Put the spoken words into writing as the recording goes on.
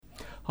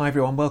Hi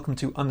everyone, welcome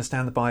to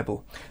Understand the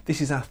Bible.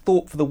 This is our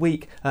Thought for the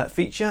Week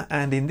feature,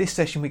 and in this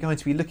session we're going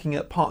to be looking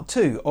at part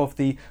 2 of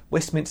the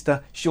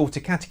Westminster Shorter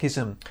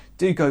Catechism.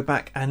 Do go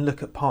back and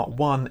look at part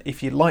 1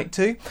 if you'd like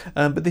to,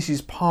 but this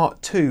is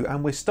part 2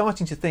 and we're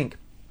starting to think.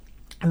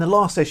 In the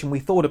last session we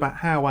thought about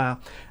how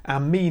our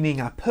meaning,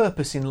 our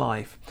purpose in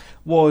life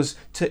was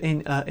to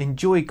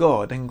enjoy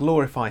God and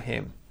glorify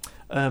Him.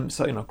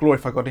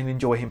 Glorify God and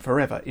enjoy Him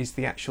forever is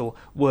the actual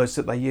words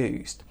that they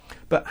used.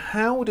 But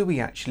how do we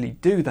actually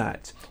do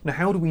that?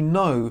 How do we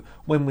know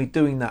when we're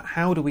doing that?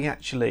 How do we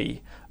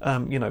actually,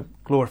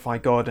 glorify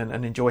God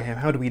and enjoy Him?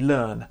 How do we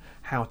learn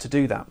how to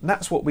do that? And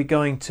that's what we're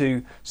going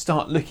to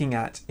start looking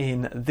at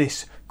in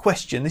this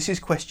question. This is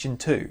question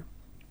 2.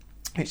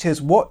 It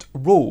says, what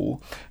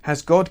rule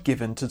has God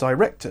given to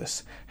direct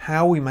us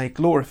how we may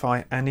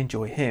glorify and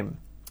enjoy Him?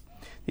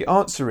 The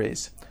answer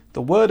is,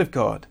 the Word of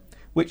God,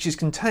 which is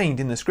contained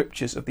in the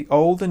scriptures of the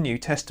Old and New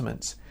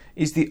Testaments,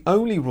 is the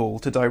only rule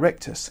to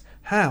direct us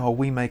how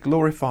we may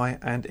glorify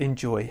and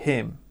enjoy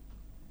Him.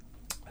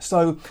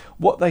 So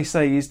what they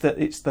say is that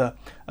it's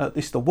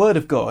the Word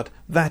of God,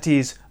 that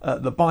is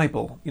the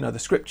Bible, the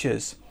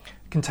scriptures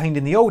contained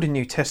in the Old and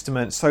New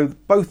Testament. So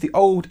both the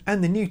Old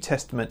and the New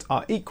Testament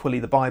are equally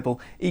the Bible,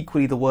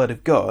 equally the Word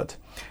of God.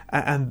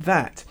 And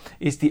that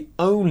is the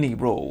only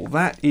rule,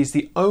 that is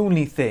the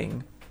only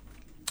thing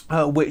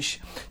which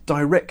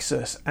directs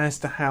us as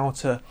to how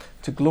to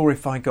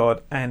glorify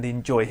God and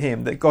enjoy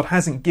Him, that God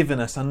hasn't given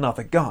us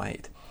another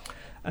guide.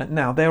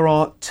 Now, there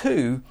are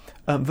 2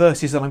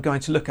 verses that I'm going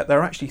to look at. There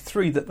are actually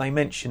 3 that they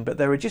mention, but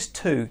there are just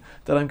 2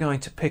 that I'm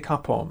going to pick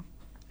up on.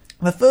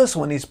 The first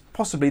one is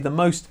possibly the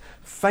most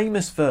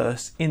famous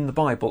verse in the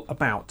Bible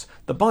about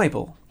the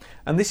Bible,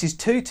 and this is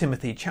 2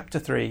 Timothy chapter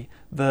 3,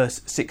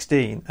 verse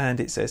 16, and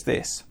it says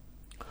this: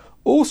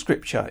 "All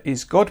scripture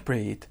is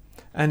God-breathed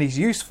and is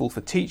useful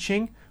for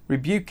teaching,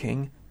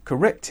 rebuking,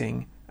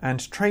 correcting,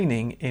 and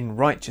training in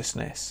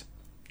righteousness."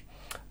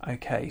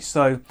 Okay,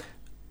 so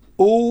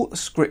all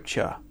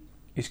scripture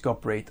is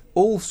God-breathed.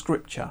 All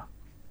scripture.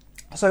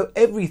 So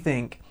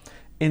everything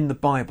in the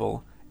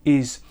Bible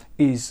is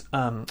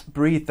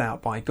breathed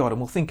out by God,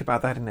 and we'll think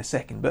about that in a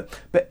second.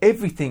 But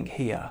everything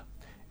here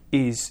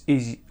is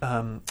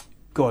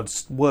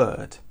God's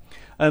word.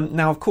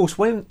 Now, of course,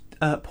 when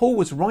Paul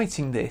was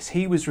writing this,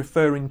 he was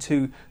referring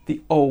to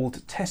the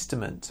Old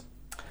Testament.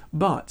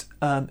 But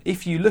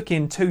if you look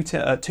in 2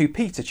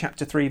 Peter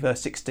chapter 3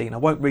 verse 16, I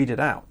won't read it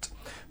out,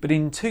 but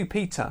in 2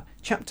 Peter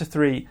chapter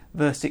 3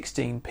 verse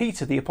 16,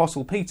 Peter, the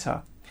Apostle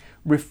Peter,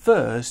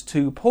 refers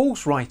to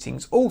Paul's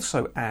writings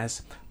also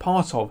as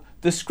part of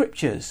the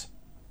Scriptures.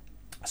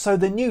 So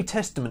the New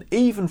Testament,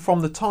 even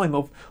from the time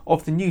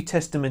of the New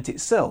Testament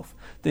itself,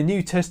 the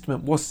New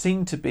Testament was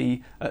seen to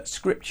be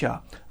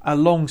Scripture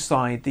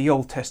alongside the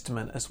Old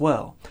Testament as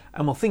well.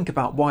 And we'll think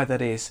about why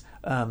that is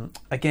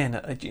again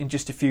in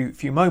just a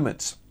few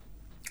moments.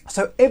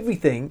 So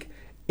everything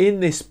in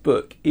this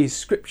book is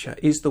Scripture,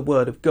 is the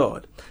Word of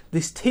God.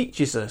 This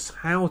teaches us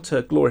how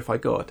to glorify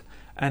God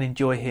and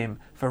enjoy Him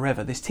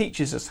forever. This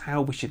teaches us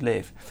how we should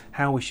live,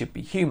 how we should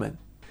be human.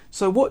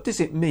 So what does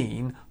it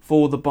mean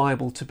for the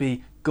Bible to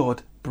be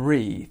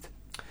God-breathed?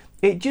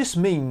 It just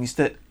means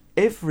that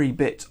every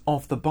bit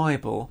of the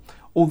Bible,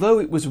 although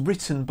it was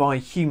written by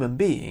human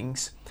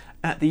beings,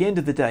 at the end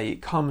of the day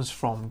it comes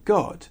from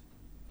God.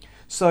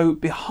 So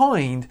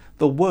behind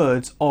the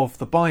words of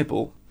the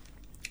Bible,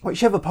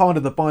 whichever part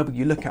of the Bible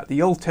you look at,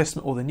 the Old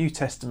Testament or the New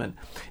Testament,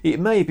 it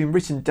may have been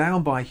written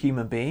down by a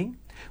human being.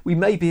 We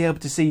may be able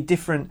to see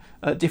different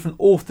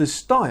authors'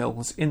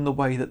 styles in the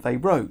way that they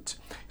wrote.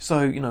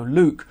 So,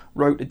 Luke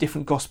wrote a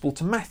different gospel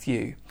to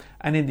Matthew.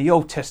 And in the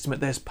Old Testament,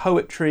 there's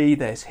poetry,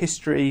 there's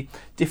history.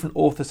 Different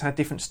authors had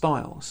different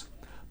styles.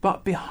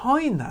 But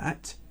behind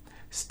that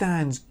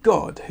stands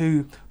God,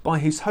 who, by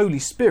His Holy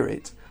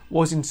Spirit,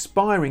 was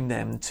inspiring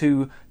them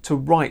to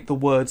write the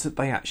words that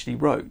they actually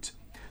wrote.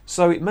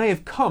 So it may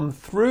have come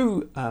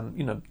through,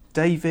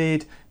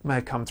 David, it may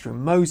have come through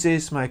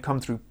Moses, may have come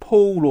through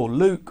Paul or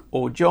Luke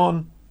or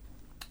John,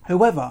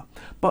 whoever,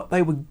 but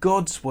they were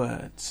God's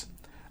words,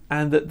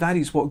 and that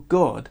is what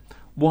God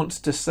wants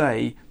to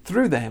say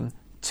through them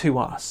to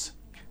us.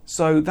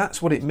 So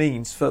that's what it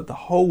means for the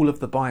whole of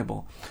the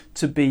Bible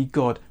to be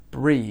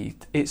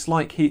God-breathed. It's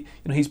like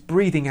He's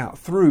breathing out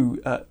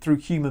through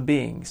human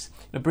beings,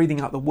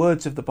 breathing out the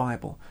words of the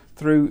Bible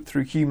through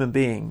human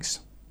beings.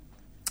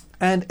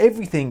 And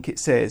everything, it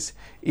says,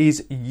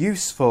 is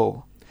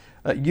useful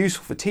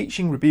for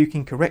teaching,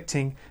 rebuking,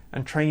 correcting,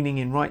 and training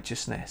in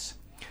righteousness.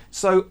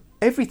 So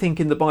everything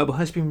in the Bible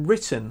has been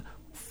written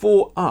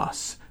for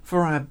us,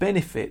 for our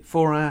benefit,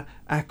 for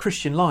our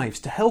Christian lives,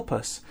 to help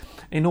us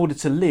in order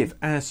to live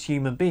as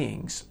human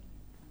beings.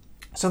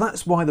 So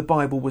that's why the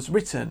Bible was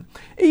written.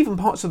 Even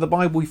parts of the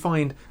Bible we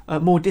find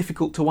more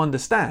difficult to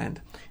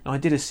understand. I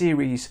did a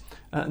series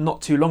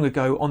not too long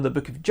ago on the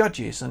book of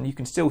Judges, and you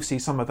can still see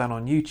some of that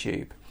on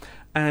YouTube.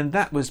 And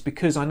that was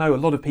because I know a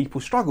lot of people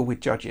struggle with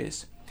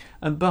Judges.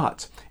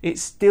 But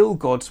it's still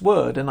God's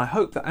word, and I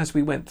hope that as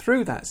we went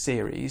through that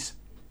series,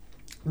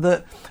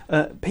 that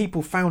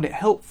people found it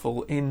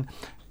helpful in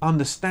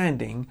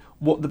understanding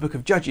what the book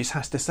of Judges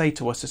has to say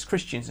to us as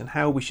Christians and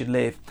how we should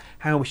live,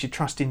 how we should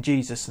trust in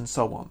Jesus and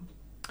so on.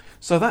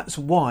 So that's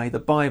why the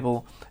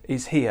Bible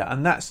is here,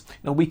 and that's,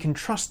 we can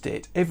trust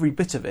it, every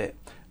bit of it,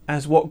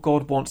 as what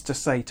God wants to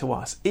say to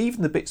us,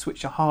 even the bits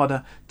which are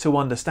harder to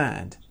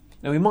understand.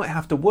 Now, we might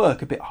have to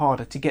work a bit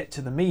harder to get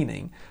to the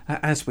meaning,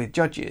 as with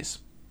Judges,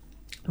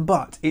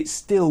 but it's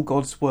still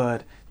God's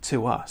word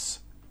to us.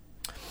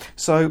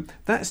 So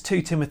that's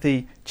 2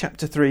 Timothy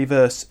chapter 3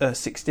 verse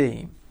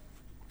 16.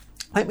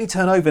 Let me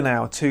turn over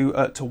now to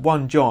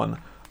 1 John.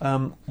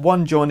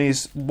 1 John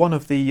is one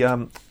of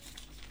the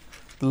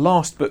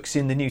last books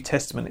in the New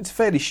Testament. It's a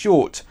fairly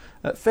short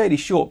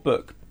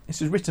book.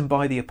 This is written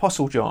by the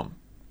Apostle John.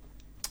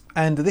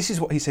 And this is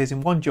what he says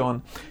in 1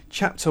 John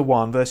chapter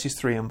 1 verses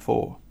 3 and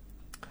 4.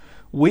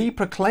 We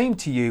proclaim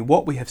to you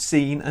what we have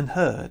seen and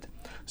heard,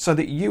 so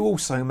that you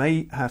also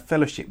may have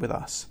fellowship with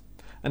us.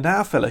 And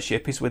our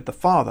fellowship is with the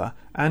Father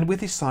and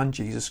with his Son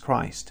Jesus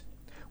Christ.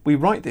 We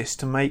write this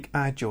to make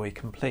our joy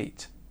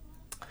complete.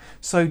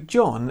 So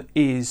John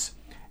is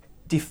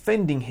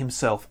defending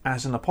himself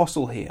as an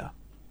apostle here.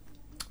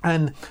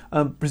 And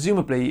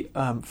presumably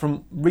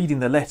from reading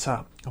the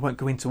letter, I won't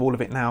go into all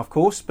of it now, of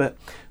course, but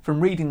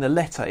from reading the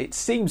letter, it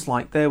seems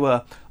like there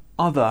were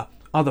other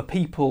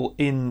people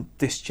in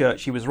this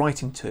church he was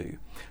writing to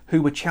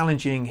who were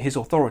challenging his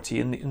authority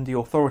and the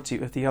authority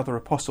of the other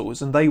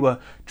apostles, and they were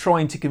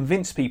trying to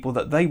convince people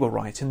that they were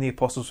right and the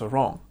apostles were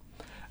wrong.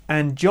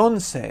 And John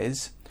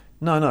says,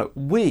 no,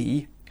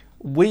 we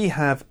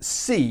have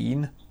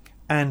seen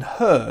and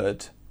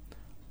heard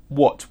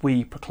what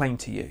we proclaim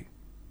to you.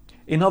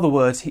 In other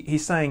words,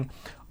 he's saying,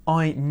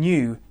 I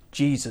knew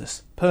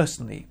Jesus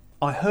personally.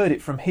 I heard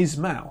it from his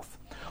mouth.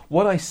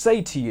 What I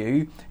say to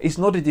you is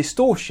not a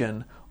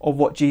distortion of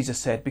what Jesus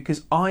said,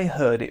 because I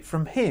heard it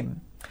from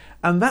him.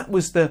 And that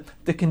was the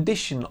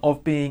condition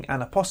of being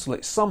an apostle.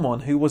 It's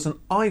someone who was an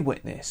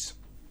eyewitness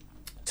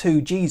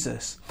to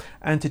Jesus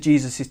and to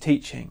Jesus'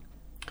 teaching.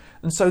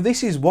 And so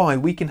this is why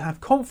we can have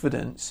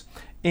confidence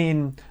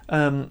in,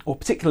 or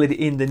particularly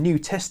in the New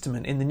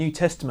Testament, in the New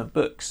Testament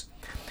books,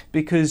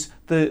 because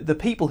the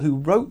people who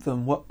wrote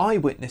them were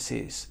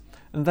eyewitnesses,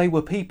 and they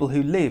were people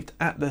who lived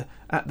at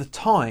the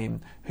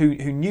time, who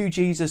knew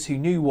Jesus, who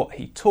knew what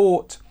he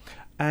taught,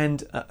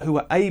 and who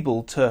were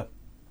able to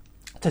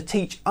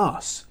teach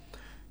us,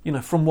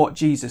 from what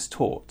Jesus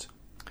taught.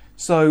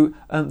 So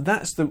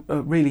that's the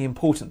really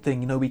important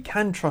thing. We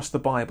can trust the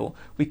Bible,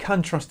 we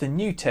can trust the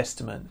New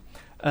Testament,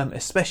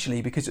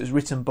 especially because it was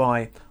written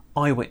by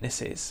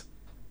eyewitnesses.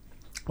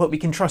 But we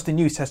can trust the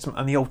New Testament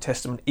and the Old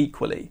Testament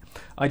equally.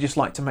 I just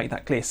like to make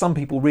that clear. Some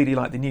people really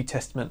like the New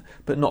Testament,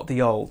 but not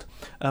the Old.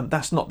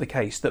 That's not the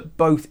case, that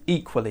both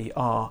equally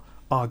are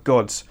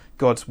God's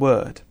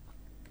word.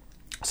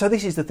 So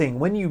this is the thing.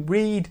 When you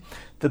read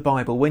the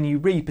Bible, when you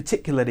read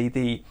particularly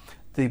the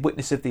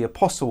witness of the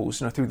apostles,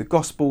 through the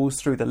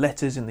Gospels, through the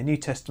letters in the New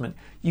Testament,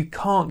 you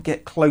can't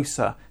get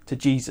closer to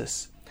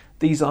Jesus.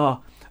 These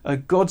are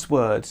God's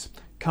words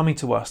coming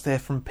to us. They're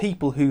from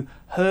people who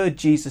heard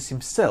Jesus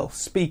himself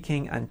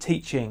speaking and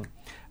teaching,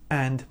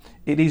 and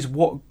it is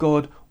what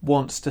God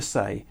wants to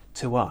say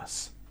to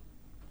us.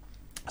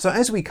 So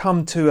as we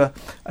come to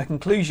a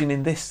conclusion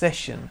in this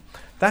session,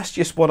 that's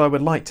just what I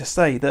would like to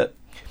say, that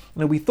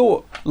we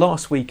thought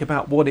last week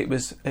about what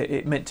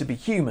it meant to be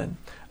human,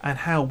 and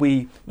how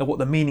we what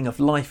the meaning of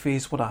life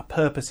is, what our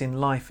purpose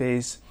in life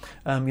is.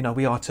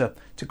 We are to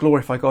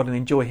glorify God and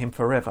enjoy him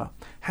forever.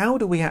 How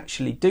do we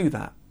actually do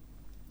that?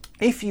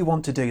 If you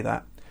want to do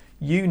that,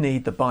 you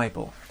need the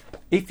Bible.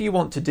 If you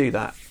want to do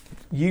that,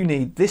 you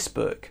need this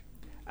book,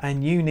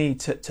 and you need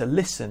to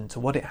listen to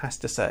what it has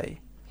to say,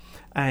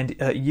 and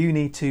you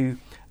need to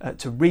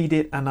read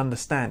it and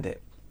understand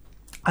it.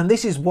 And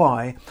this is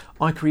why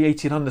I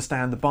created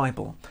Understand the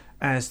Bible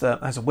as a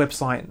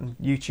website and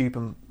YouTube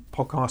and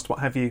podcast, what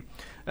have you.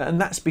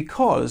 And that's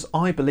because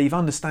I believe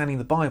understanding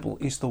the Bible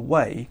is the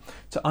way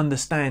to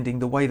understanding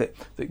the way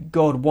that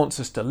God wants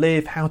us to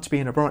live, how to be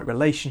in a right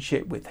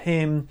relationship with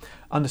him,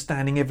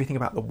 understanding everything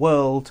about the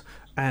world,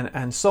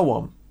 and so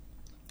on.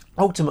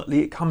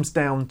 Ultimately, it comes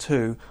down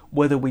to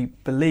whether we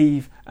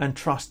believe and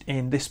trust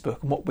in this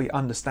book and what we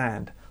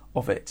understand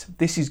of it.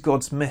 This is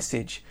God's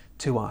message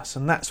to us,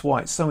 and that's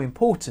why it's so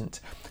important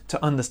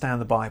to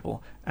understand the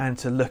Bible and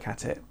to look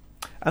at it.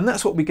 And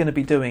that's what we're going to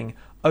be doing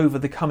over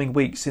the coming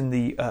weeks in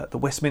the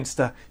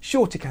Westminster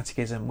Shorter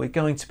Catechism. We're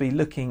going to be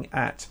looking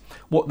at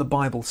what the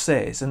Bible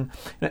says, and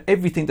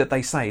everything that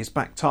they say is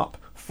backed up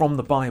from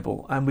the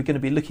Bible, and we're going to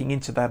be looking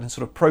into that and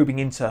sort of probing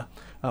into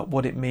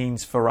what it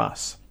means for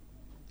us.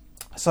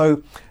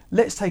 So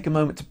let's take a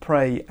moment to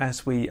pray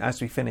as we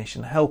finish,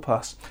 and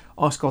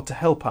ask God to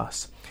help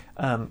us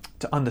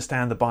to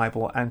understand the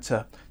Bible and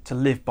to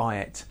live by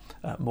it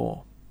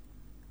more.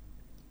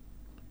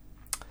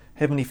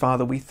 Heavenly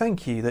Father, we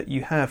thank you that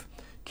you have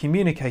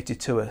communicated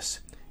to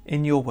us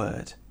in your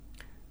word,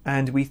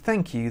 and we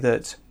thank you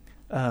that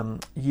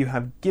you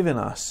have given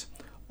us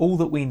all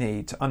that we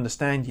need to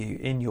understand you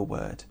in your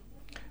word,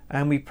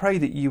 and we pray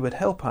that you would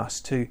help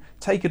us to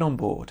take it on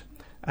board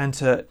and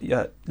to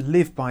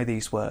live by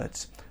these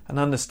words and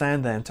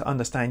understand them, to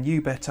understand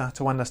you better,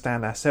 to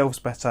understand ourselves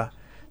better,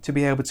 to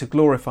be able to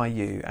glorify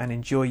you and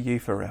enjoy you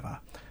forever,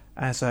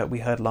 as we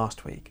heard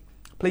last week.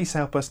 Please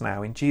help us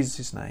now in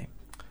Jesus' name.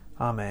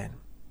 Amen.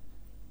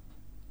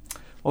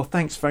 Well,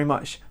 thanks very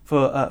much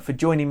for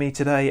joining me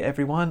today,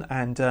 everyone.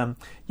 And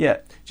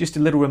just a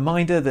little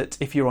reminder that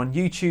if you're on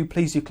YouTube,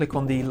 please do click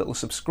on the little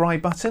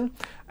subscribe button,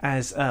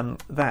 as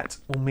that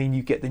will mean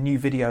you get the new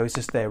videos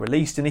as they're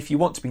released. And if you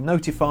want to be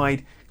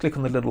notified, click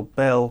on the little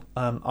bell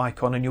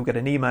icon and you'll get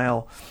an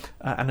email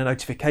and a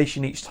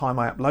notification each time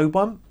I upload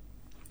one.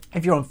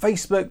 If you're on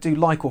Facebook, do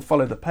like or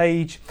follow the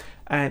page.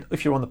 And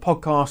if you're on the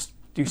podcast,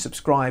 do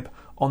subscribe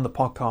on the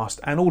podcast.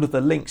 And all of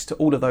the links to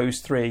all of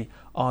those three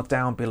are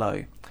down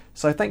below.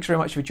 So thanks very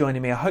much for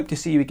joining me. I hope to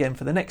see you again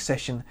for the next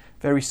session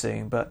very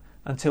soon. But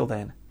until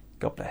then,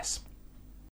 God bless.